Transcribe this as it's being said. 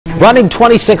Running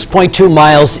 26.2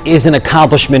 miles is an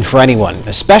accomplishment for anyone,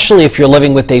 especially if you're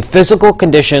living with a physical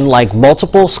condition like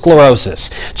multiple sclerosis.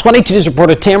 22 News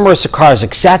reporter Tamara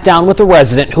Sakarczyk sat down with a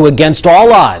resident who, against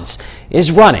all odds,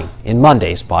 is running in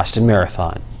Monday's Boston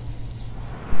Marathon.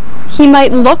 He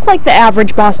might look like the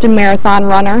average Boston Marathon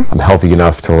runner. I'm healthy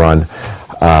enough to run,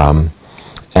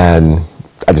 and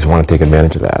I just want to take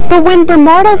advantage of that. But when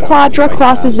Bernardo Quadra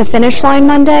crosses the finish line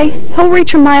Monday, he'll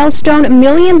reach a milestone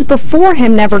millions before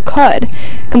him never could,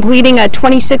 completing a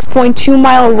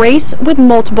 26.2-mile race with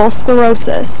multiple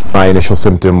sclerosis. My initial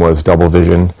symptom was double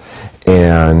vision,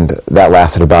 and that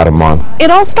lasted about a month. It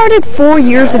all started 4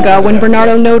 years ago when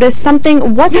Bernardo noticed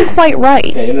something wasn't quite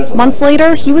right. Months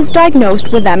later, he was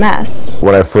diagnosed with MS.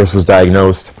 When I first was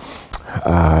diagnosed,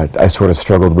 I sort of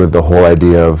struggled with the whole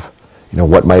idea of,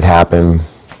 what might happen,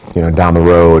 down the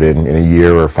road in a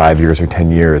year or 5 years or 10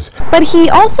 years. But he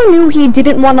also knew he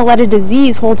didn't want to let a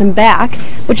disease hold him back,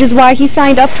 which is why he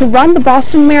signed up to run the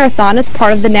Boston Marathon as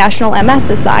part of the National MS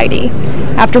Society.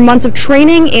 After months of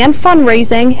training and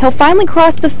fundraising, he'll finally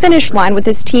cross the finish line with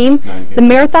his team, the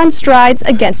Marathon Strides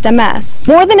Against MS.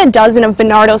 More than a dozen of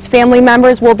Bernardo's family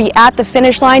members will be at the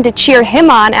finish line to cheer him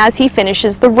on as he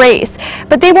finishes the race.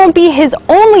 But they won't be his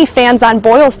only fans on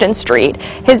Boylston Street.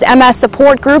 His MS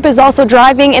support group is also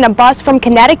driving in a bus from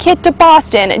Connecticut to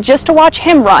Boston just to watch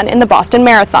him run in the Boston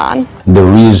Marathon. The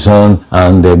reason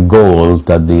and the goal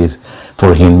that this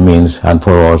for him means and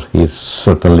for us is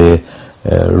certainly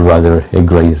rather a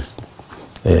great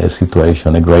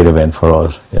situation, a great event for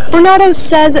us. Yeah. Bernardo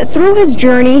says through his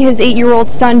journey, his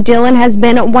 8-year-old son Dylan has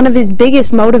been one of his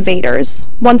biggest motivators.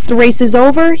 Once the race is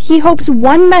over, he hopes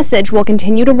one message will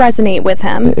continue to resonate with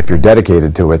him. If you're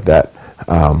dedicated to it, that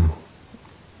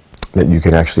you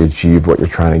can actually achieve what you're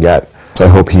trying to get. So I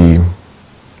hope he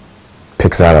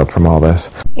picks that up from all this.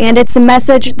 And it's a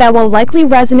message that will likely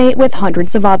resonate with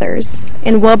hundreds of others.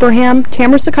 In Wilbraham,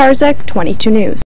 Tamara Sakarczyk, 22 News.